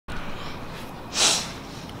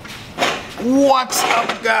What's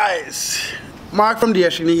up, guys? Mark from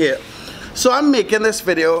Diashini here. So I'm making this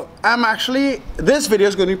video. This video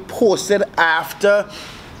is going to be posted after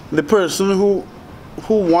the person who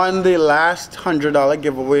won the last $100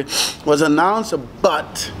 giveaway was announced,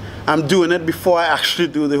 but I'm doing it before I actually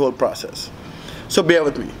do the whole process. So bear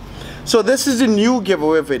with me. So this is the new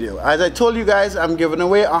giveaway video. As I told you guys, I'm giving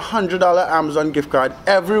away a $100 Amazon gift card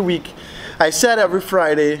every week. I said every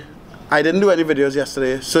Friday. I didn't do any videos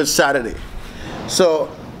yesterday, so it's Saturday. So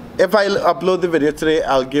if I upload the video today,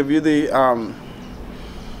 I'll give you the I'll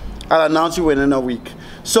announce you win in a week.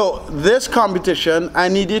 So this competition, I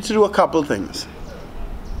need you to do a couple things.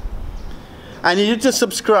 I need you to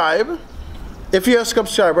subscribe. If you're a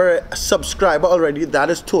subscriber already, that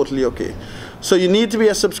is totally okay. So you need to be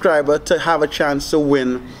a subscriber to have a chance to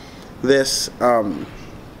win this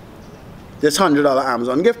this $100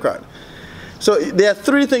 Amazon gift card. So there are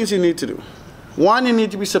three things you need to do. One, you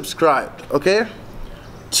need to be subscribed, okay?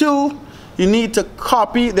 Two, you need to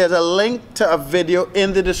copy. There's a link to a video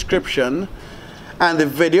in the description, and the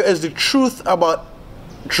video is the truth about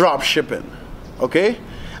drop shipping, okay?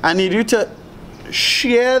 I need you to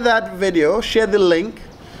share that video, share the link.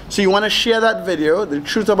 So you want to share that video, the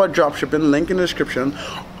truth about drop shipping, link in the description,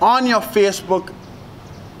 on your Facebook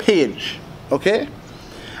page, okay?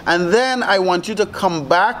 And then I want you to come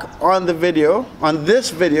back on the video, on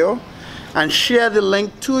this video, and share the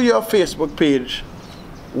link to your Facebook page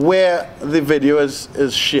where the video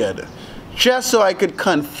is shared. Just so I could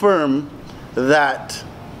confirm that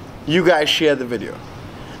you guys share the video.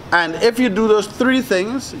 And if you do those three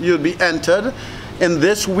things, you'll be entered in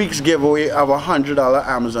this week's giveaway of a $100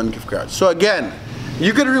 Amazon gift card. So again,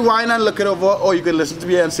 you can rewind and look it over, or you can listen to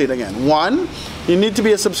me and say it again. One, you need to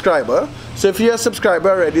be a subscriber. So if you're a subscriber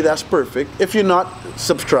already, that's perfect. If you're not,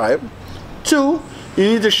 subscribe. Two, you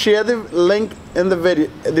need to share the link in the video,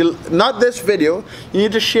 not this video, you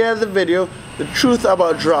need to share the video, the truth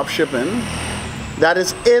about drop shipping, that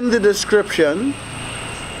is in the description.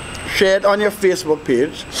 Share it on your Facebook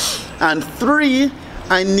page. And three,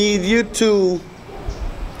 I need you to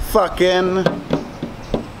fucking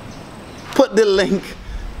put the link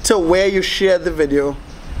to where you shared the video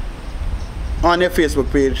on your Facebook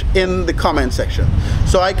page in the comment section,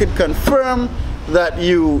 so I could confirm that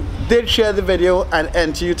you did share the video and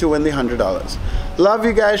enter you to win the $100. Love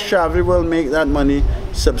you guys. Travel will make that money.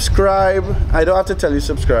 Subscribe. I don't have to tell you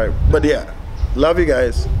subscribe, but yeah, love you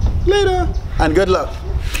guys. Later and good luck.